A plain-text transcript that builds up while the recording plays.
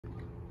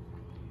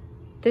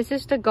This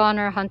is the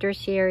GONHER Hunter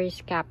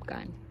Series cap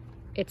gun.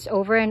 It's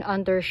over and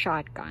under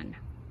shotgun.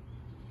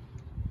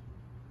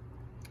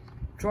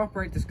 To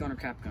operate this GONHER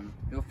cap gun,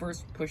 you'll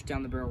first push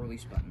down the barrel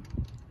release button.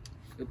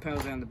 You'll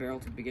pedal down the barrel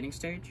to the beginning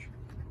stage.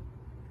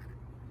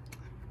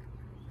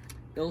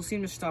 It'll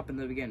seem to stop in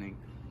the beginning,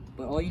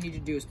 but all you need to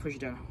do is push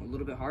it down a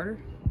little bit harder,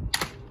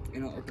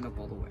 and it'll open up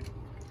all the way.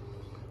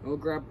 It'll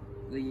grab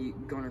the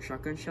GONHER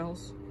shotgun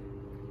shells.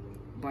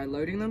 By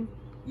loading them,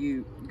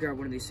 you grab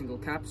one of these single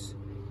caps,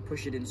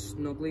 push it in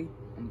snugly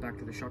on the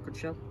back of the shotgun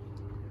shell.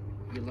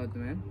 You load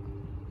them in.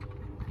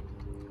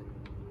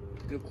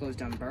 You'll close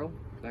down the barrel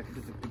back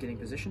into the beginning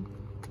position.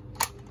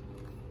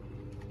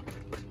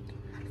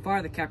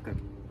 Fire the cap gun.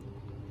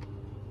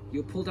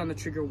 You'll pull down the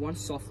trigger once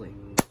softly,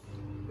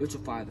 which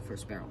will fire the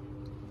first barrel.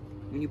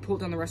 When you pull it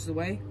down the rest of the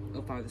way,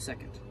 it'll fire the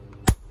second.